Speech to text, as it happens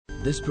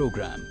This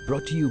program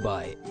brought to you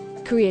by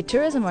Korea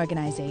Tourism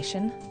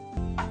Organization,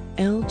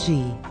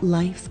 LG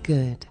Life's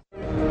Good.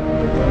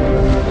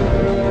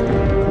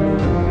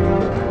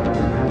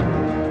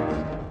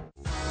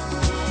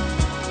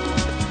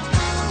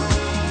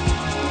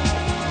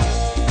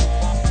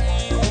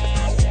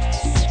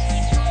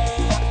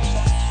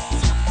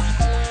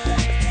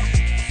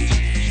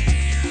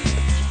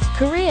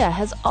 Korea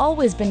has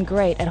always been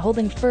great at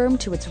holding firm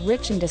to its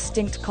rich and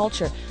distinct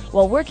culture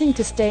while working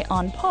to stay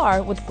on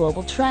par with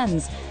global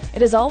trends.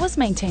 It has always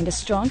maintained a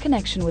strong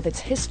connection with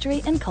its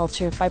history and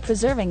culture by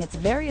preserving its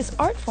various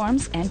art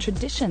forms and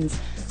traditions.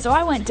 So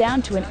I went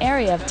down to an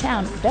area of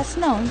town best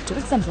known to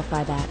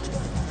exemplify that.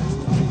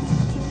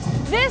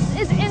 This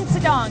is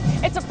Insadong.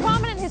 It's a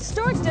prominent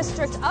historic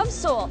district of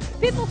Seoul.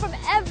 People from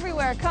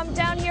everywhere come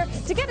down here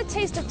to get a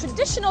taste of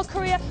traditional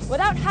Korea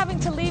without having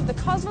to leave the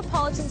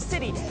cosmopolitan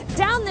city.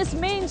 Down this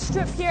main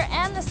strip here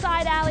and the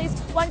side alleys,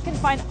 one can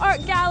find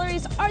art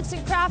galleries, arts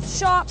and crafts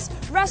shops,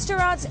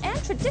 restaurants,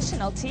 and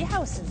traditional tea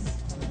houses.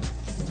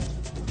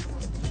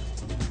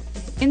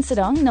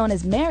 Insadong, known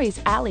as Mary's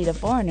Alley to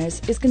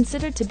foreigners, is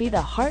considered to be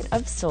the heart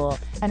of Seoul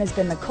and has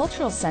been the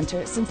cultural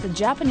center since the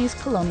Japanese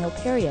colonial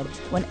period,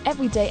 when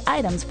everyday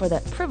items for the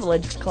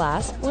privileged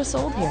class were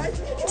sold here.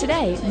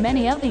 Today,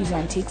 many of these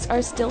antiques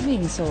are still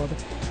being sold.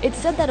 It's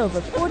said that over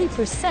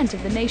 40%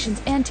 of the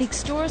nation's antique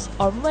stores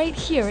are right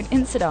here in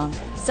Insadong,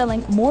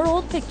 selling more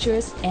old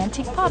pictures,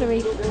 antique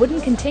pottery,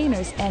 wooden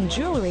containers, and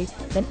jewelry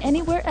than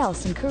anywhere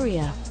else in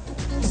Korea.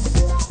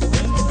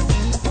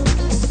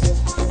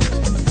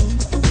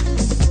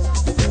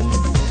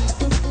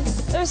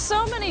 There's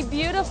so many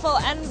beautiful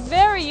and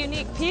very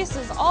unique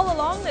pieces all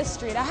along this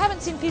street. I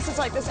haven't seen pieces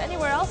like this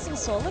anywhere else in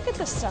Seoul. Look at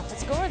this stuff,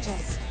 it's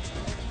gorgeous.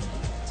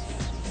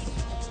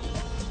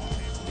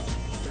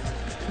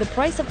 The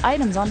price of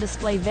items on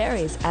display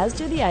varies, as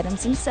do the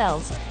items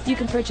themselves. You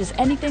can purchase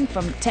anything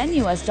from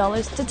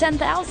 $10 to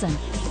 $10,000.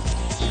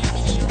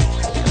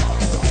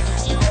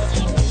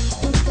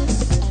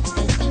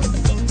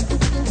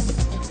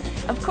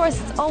 Of course,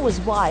 it's always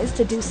wise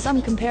to do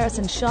some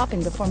comparison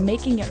shopping before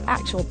making your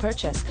actual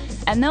purchase.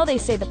 And though they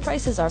say the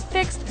prices are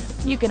fixed,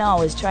 you can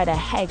always try to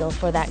haggle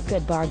for that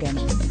good bargain.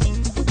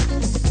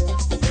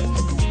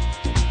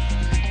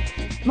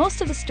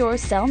 Most of the stores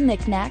sell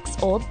knickknacks,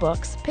 old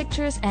books,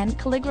 pictures, and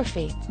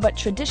calligraphy, but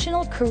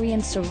traditional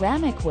Korean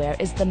ceramic ware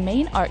is the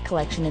main art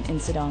collection in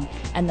Insadong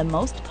and the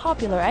most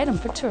popular item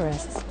for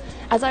tourists.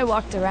 As I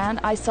walked around,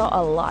 I saw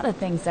a lot of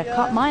things that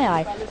caught my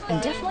eye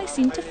and definitely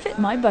seemed to fit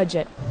my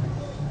budget.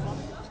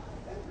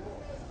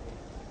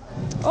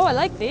 Oh, I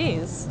like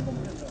these.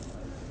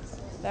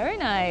 Very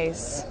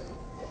nice.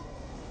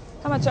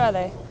 How much are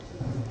they?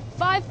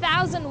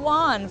 5,000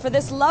 won for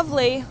this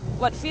lovely,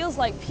 what feels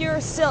like pure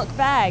silk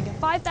bag.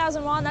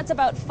 5,000 won, that's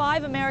about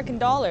 $5 American.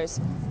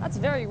 That's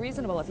very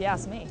reasonable if you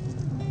ask me.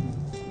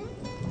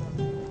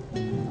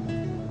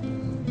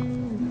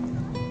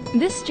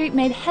 This street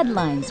made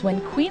headlines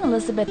when Queen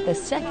Elizabeth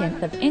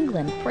II of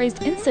England praised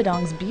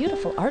Insadong's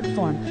beautiful art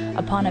form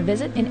upon a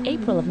visit in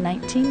April of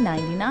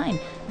 1999.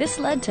 This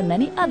led to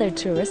many other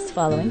tourists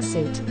following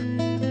suit.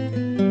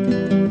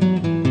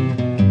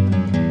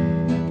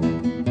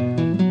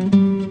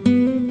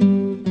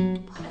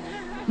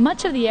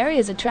 Much of the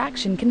area's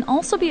attraction can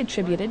also be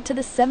attributed to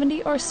the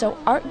 70 or so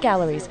art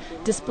galleries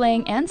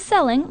displaying and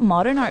selling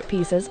modern art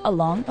pieces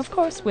along, of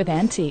course, with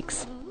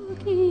antiques.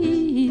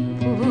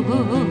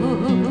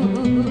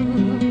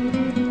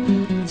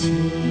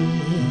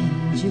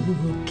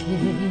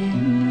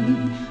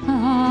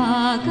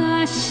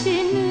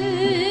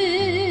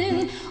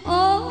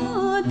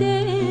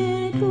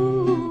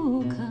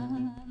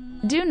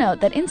 Do note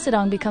that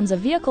Insadong becomes a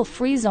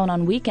vehicle-free zone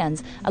on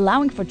weekends,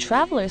 allowing for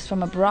travelers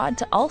from abroad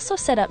to also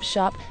set up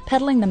shop,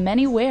 peddling the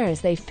many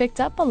wares they've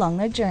picked up along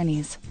their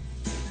journeys.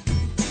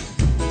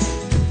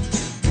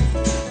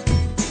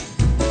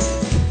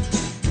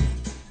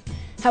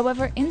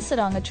 However,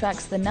 Insadong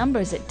attracts the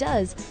numbers it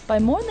does by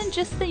more than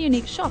just the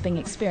unique shopping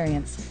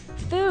experience.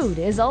 Food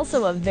is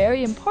also a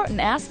very important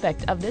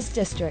aspect of this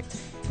district.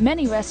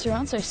 Many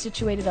restaurants are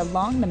situated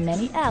along the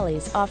many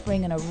alleys,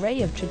 offering an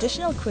array of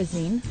traditional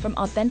cuisine, from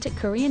authentic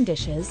Korean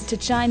dishes to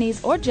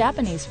Chinese or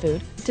Japanese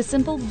food to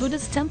simple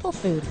Buddhist temple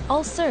food,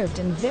 all served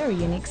in very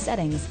unique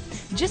settings.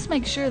 Just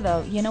make sure,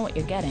 though, you know what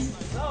you're getting.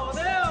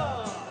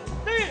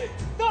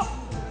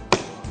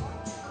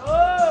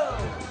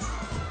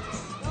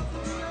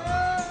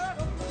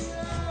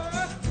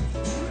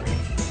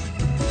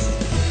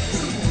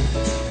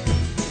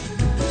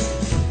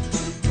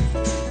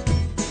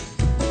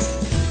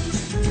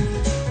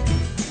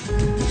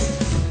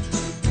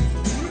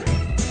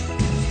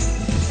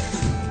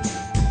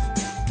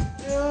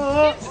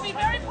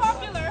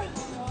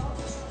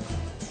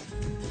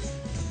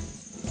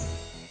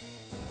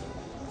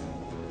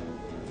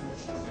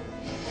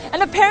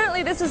 And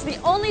apparently this is the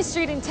only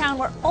street in town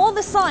where all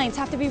the signs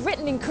have to be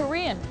written in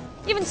Korean,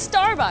 even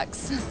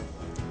Starbucks.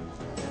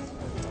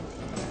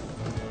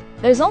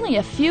 There's only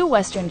a few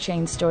Western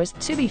chain stores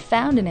to be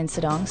found in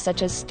Insadong,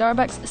 such as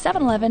Starbucks,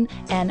 7-Eleven,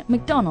 and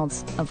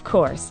McDonald's, of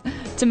course.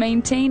 To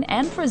maintain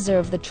and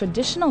preserve the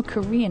traditional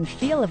Korean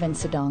feel of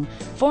Insadong,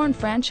 foreign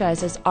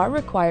franchisors are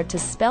required to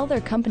spell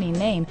their company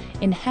name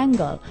in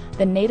Hangul,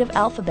 the native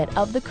alphabet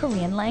of the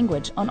Korean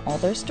language, on all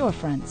their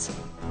storefronts.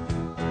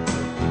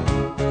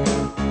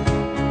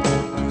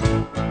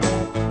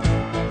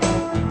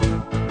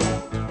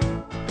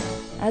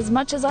 As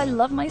much as I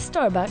love my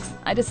Starbucks,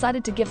 I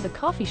decided to give the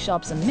coffee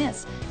shops a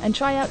miss and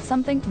try out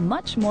something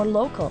much more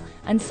local,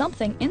 and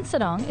something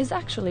Insadong is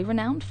actually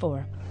renowned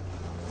for.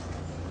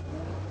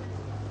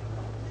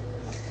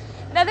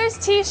 Now there's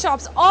tea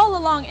shops all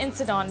along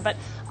Insadong, but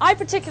I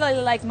particularly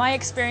like my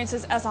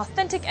experiences as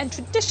authentic and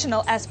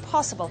traditional as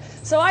possible.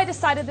 So I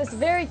decided this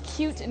very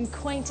cute and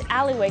quaint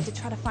alleyway to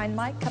try to find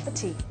my cup of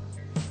tea.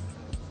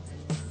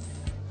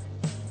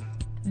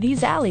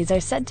 These alleys are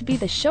said to be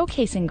the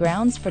showcasing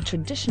grounds for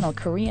traditional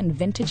Korean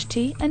vintage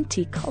tea and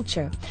tea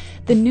culture.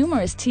 The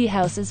numerous tea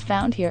houses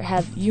found here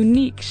have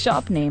unique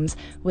shop names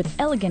with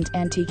elegant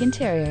antique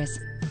interiors.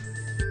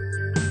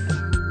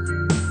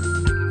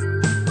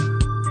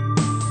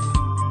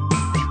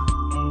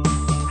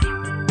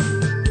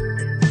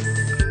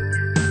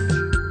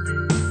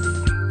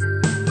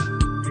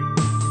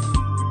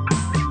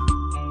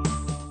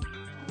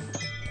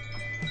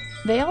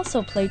 They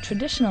also play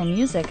traditional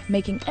music,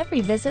 making every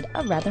visit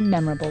a rather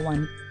memorable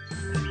one.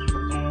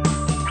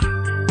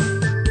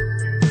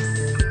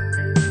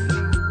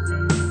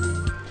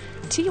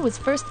 Tea was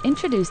first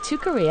introduced to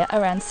Korea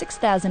around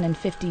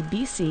 6050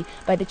 BC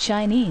by the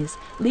Chinese,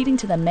 leading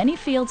to the many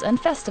fields and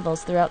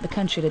festivals throughout the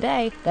country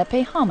today that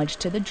pay homage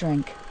to the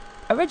drink.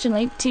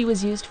 Originally, tea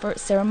was used for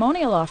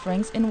ceremonial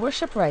offerings in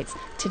worship rites.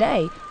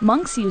 Today,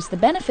 monks use the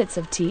benefits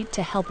of tea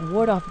to help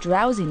ward off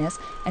drowsiness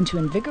and to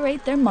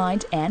invigorate their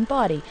mind and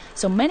body.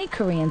 So many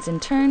Koreans in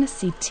turn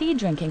see tea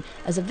drinking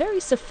as a very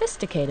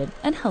sophisticated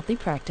and healthy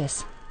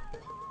practice.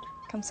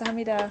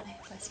 감사합니다.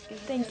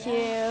 Thank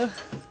you.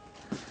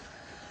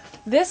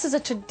 This is a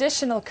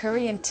traditional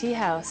Korean tea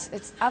house.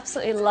 It's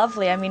absolutely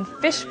lovely. I mean,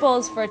 fish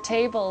bowls for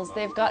tables.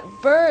 They've got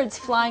birds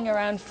flying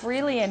around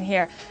freely in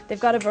here. They've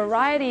got a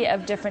variety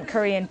of different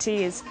Korean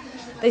teas.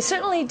 They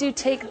certainly do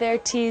take their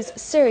teas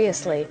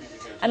seriously.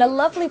 And a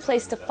lovely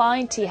place to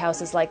find tea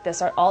houses like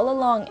this are all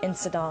along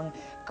Insadong.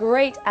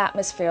 Great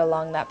atmosphere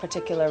along that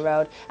particular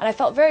road. And I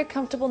felt very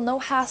comfortable, no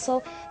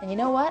hassle. And you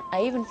know what?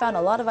 I even found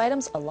a lot of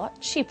items a lot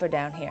cheaper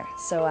down here.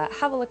 So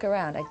have a look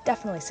around. I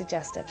definitely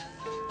suggest it.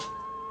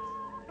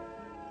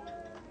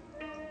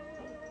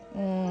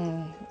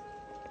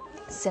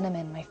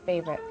 Cinnamon, my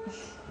favorite.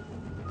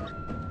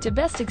 To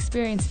best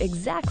experience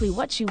exactly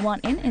what you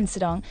want in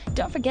Insadong,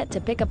 don't forget to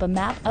pick up a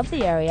map of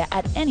the area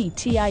at any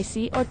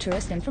TIC or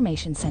Tourist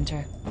Information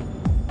Center.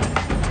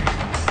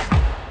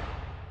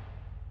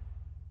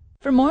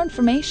 For more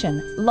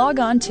information, log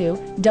on to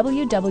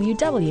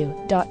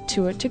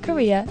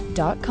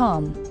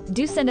www.tourtokorea.com.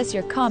 Do send us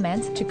your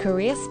comments to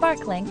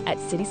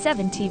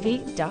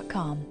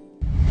koreasparkling@city7tv.com.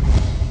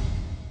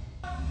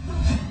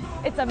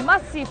 It's a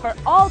must-see for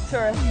all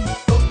tourists.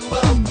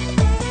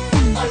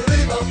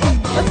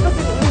 Let's go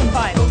see what we can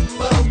find.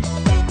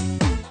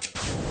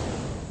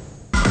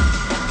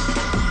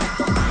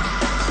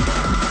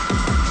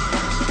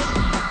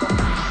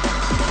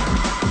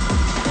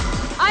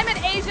 I'm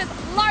at Asia's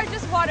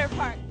largest water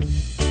park.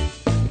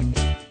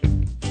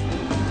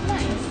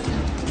 Nice.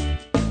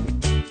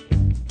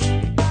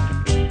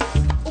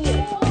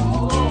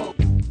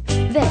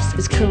 This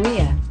is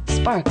Korea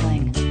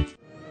Sparkling.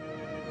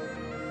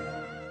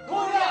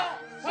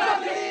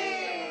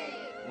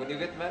 When you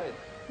get married.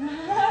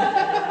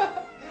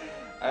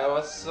 I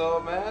was so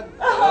mad.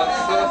 I was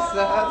so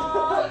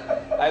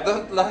sad. I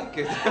don't like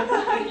it.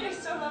 You're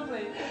so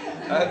lovely.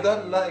 I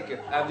don't like it.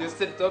 And you're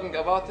still talking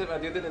about him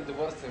and you didn't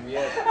divorce him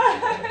yet.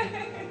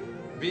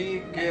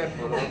 Be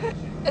careful.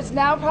 It's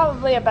now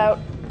probably about...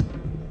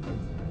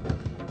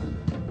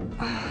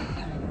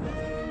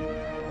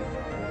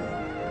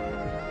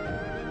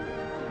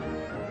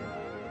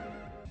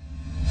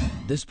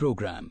 This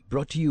program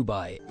brought to you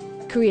by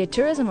Korea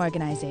Tourism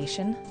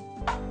Organization,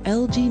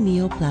 LG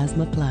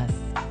Neoplasma Plus.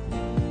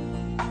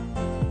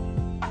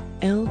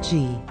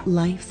 LG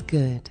Life's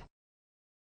Good.